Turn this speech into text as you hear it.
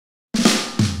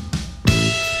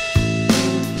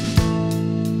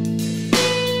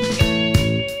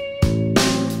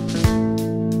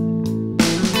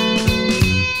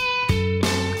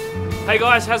Hey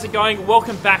guys, how's it going?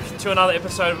 Welcome back to another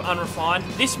episode of Unrefined.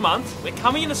 This month, we're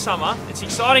coming into summer. It's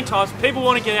exciting times. People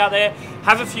want to get out there,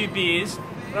 have a few beers.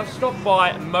 And I've stopped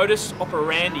by Modus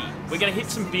Operandi. We're going to hit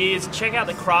some beers, check out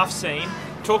the craft scene,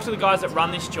 talk to the guys that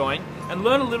run this joint, and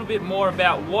learn a little bit more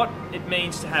about what it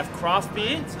means to have craft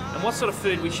beer and what sort of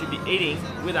food we should be eating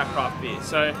with our craft beer.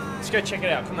 So let's go check it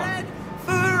out. Come on.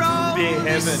 Beer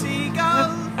heaven.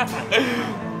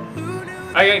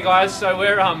 Okay guys, so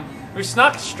we've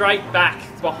snuck straight back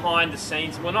behind the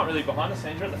scenes. Well, not really behind the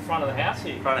scenes, we're at the front of the house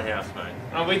here. Front of the house, mate.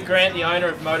 I'm with Grant, the owner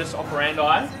of Modus Operandi.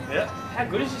 Yeah. How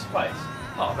good is this place?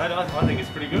 Oh, mate, I think it's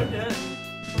pretty good, yeah.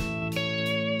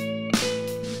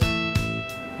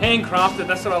 Handcrafted,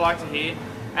 that's what I like to hear.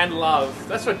 And love.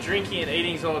 That's what drinking and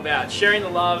eating is all about. Sharing the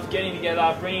love, getting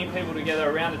together, bringing people together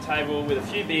around the table with a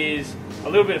few beers, a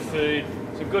little bit of food,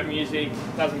 some good music.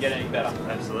 Doesn't get any better.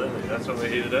 Absolutely, that's what we're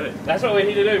here to do. That's what we're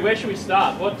here to do. Where should we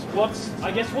start? What's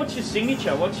your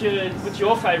signature? What's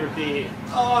your favourite beer here?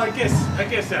 Oh, I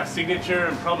guess our signature,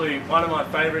 and probably one of my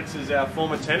favourites, is our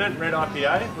former tenant, Red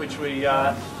IPA, which we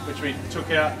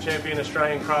took out Champion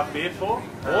Australian Craft Beer for.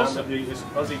 Awesome. The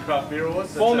Aussie Craft Beer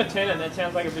Awards. Former tenant, that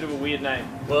sounds like a bit of a weird name.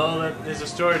 Well, there's a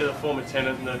story to the former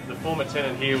tenant, and the former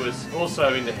tenant here was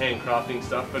also into handcrafting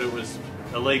stuff, but it was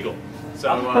illegal. So,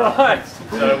 right.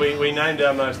 So we named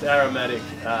our most aromatic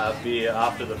beer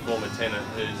after the former tenant,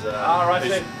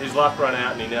 whose luck run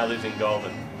out, and he now lives in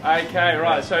Goulburn. Okay,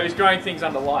 right. So he's growing things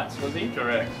under lights, was he?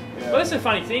 Correct. Yeah. Well, that's a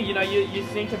funny thing. You know, you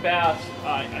think about,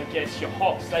 I guess, your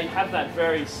hops. They have that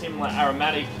very similar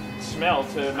aromatic smell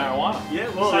to marijuana. Yeah,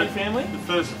 well, same family. The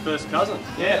first cousin.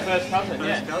 Yeah, first cousin.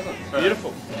 First cousin. So.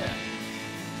 Beautiful. Yeah.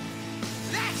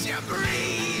 That's your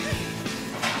breed.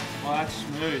 Oh, that's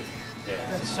smooth.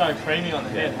 Yeah. That's so creamy on the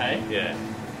head, hey? Yeah.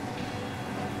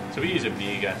 So we use a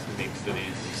beer gas mix to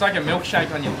these. It's like a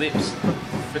milkshake on your lips,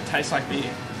 but tastes like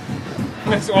beer.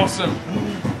 That's awesome.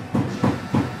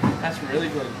 That's really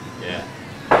good. Yeah.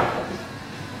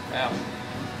 Wow.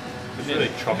 It's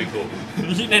really tropical.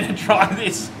 You need to try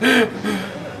this.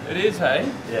 It is, hey?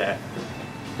 Yeah.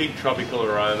 Big tropical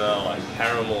aroma, like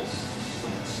caramel,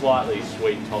 slightly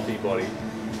sweet toffee body.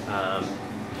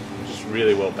 Just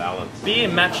really well balanced. Beer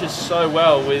matches so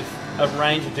well with a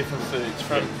range of different foods,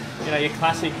 from your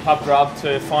classic pub grub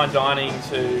to fine dining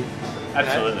to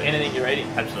absolutely anything you're eating.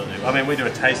 Absolutely. I mean, we do a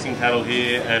tasting paddle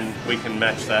here, and we can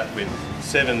match that with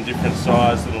 7 different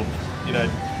size little,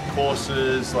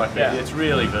 courses. Like it's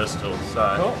really versatile.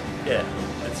 So cool. Yeah,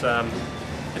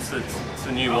 it's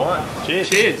the new wine. Cheers.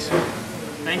 Cheers.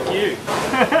 Thank you.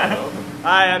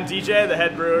 Hi, I'm DJ, the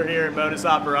head brewer here at Modus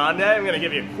Operandi. I'm going to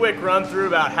give you a quick run through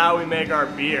about how we make our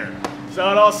beer. So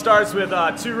it all starts with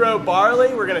 2-row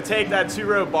barley. We're going to take that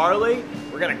 2-row barley,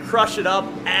 we're going to crush it up,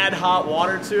 add hot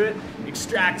water to it,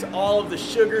 extract all of the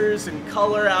sugars and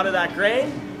color out of that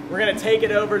grain. We're going to take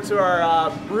it over to our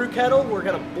brew kettle. We're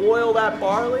going to boil that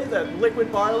barley, that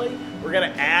liquid barley. We're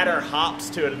going to add our hops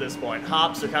to it at this point.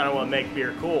 Hops are kind of what make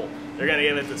beer cool. They're going to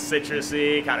give it the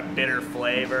citrusy, kind of bitter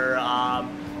flavor.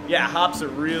 Yeah, hops are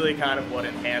really kind of what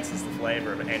enhances the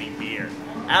flavor of any beer.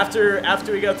 After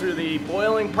we go through the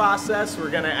boiling process,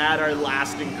 we're going to add our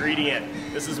last ingredient.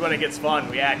 This is when it gets fun.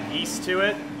 We add yeast to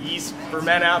it. Yeast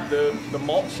ferment out the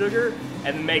malt sugar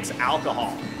and makes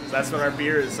alcohol. So that's when our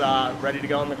beer is ready to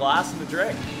go in the glass and to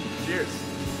drink. Cheers.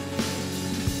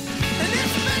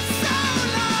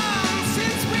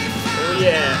 Oh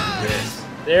yeah. Yes.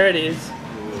 There it is.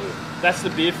 That's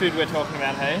the beer food we're talking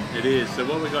about, hey? It is. So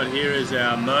what we got here is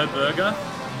our Mo burger.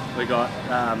 We got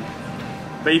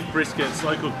beef brisket,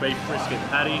 slow cooked beef brisket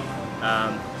patty,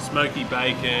 smoky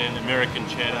bacon, American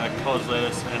cheddar, cos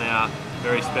lettuce, and our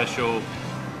very special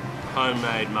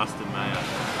homemade mustard mayo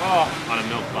on a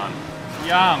milk bun.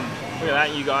 Yum. Look at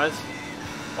that, you guys.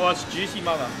 Oh, it's juicy,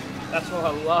 mother. That's what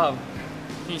I love.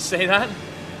 Can you see that?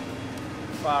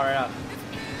 Far out.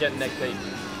 Getting neck deep.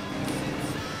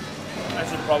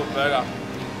 That's a proper burger.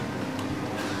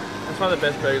 That's one of the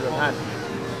best burgers I've had.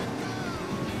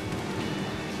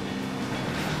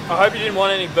 I hope you didn't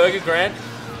want any burger, Grant.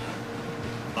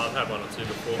 I've had 1 or 2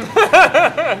 before.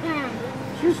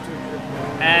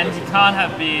 And you can't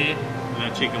have beer. And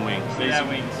our chicken wings.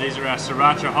 These are our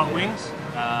sriracha hot wings.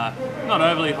 Not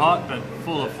overly hot, but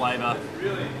full of flavour.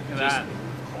 Look at that.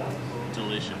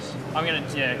 Delicious. I'm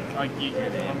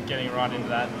getting right into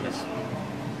that. Yes.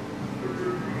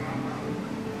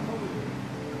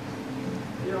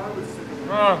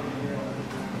 Oh,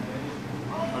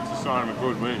 That's a sign of a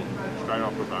good wing, straight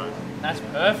off the bone. that's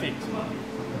perfect. Oh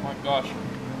my gosh.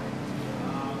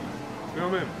 Feel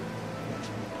me?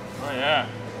 Oh yeah.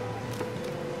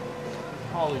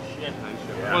 Holy shit.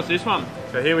 Yeah. What's this one?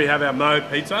 So here we have our Mo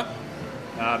pizza.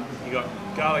 You got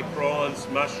garlic prawns,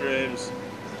 mushrooms,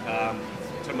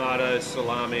 tomatoes,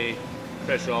 salami,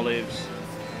 fresh olives,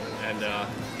 and a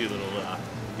few little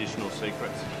additional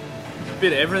secrets. A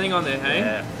bit of everything on there, hey?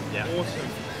 Yeah. Awesome.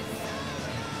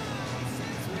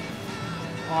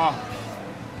 Oh,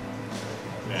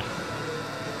 Yeah.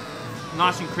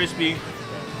 nice and crispy.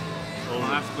 All, Oh,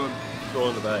 that's good. it's all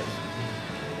in the base.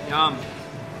 Yum.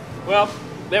 Well,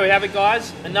 there we have it,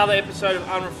 guys. Another episode of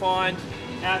Unrefined.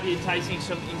 Out here tasting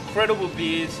some incredible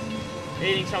beers,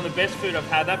 eating some of the best food I've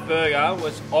had. That burger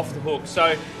was off the hook.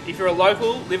 So if you're a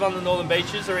local, live on the Northern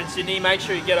Beaches or in Sydney, make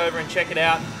sure you get over and check it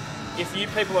out. If you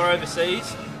people are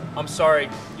overseas, I'm sorry.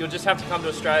 You'll just have to come to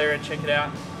Australia and check it out.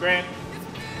 Grant,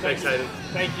 Thanks, Hayden.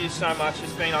 thank you so much.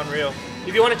 It's been unreal.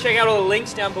 If you want to check out all the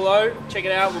links down below, check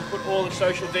it out. We'll put all the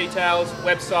social details,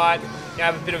 website, you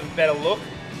can have a bit of a better look.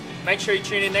 Make sure you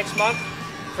tune in next month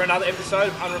for another episode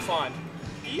of Unrefined.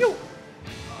 You.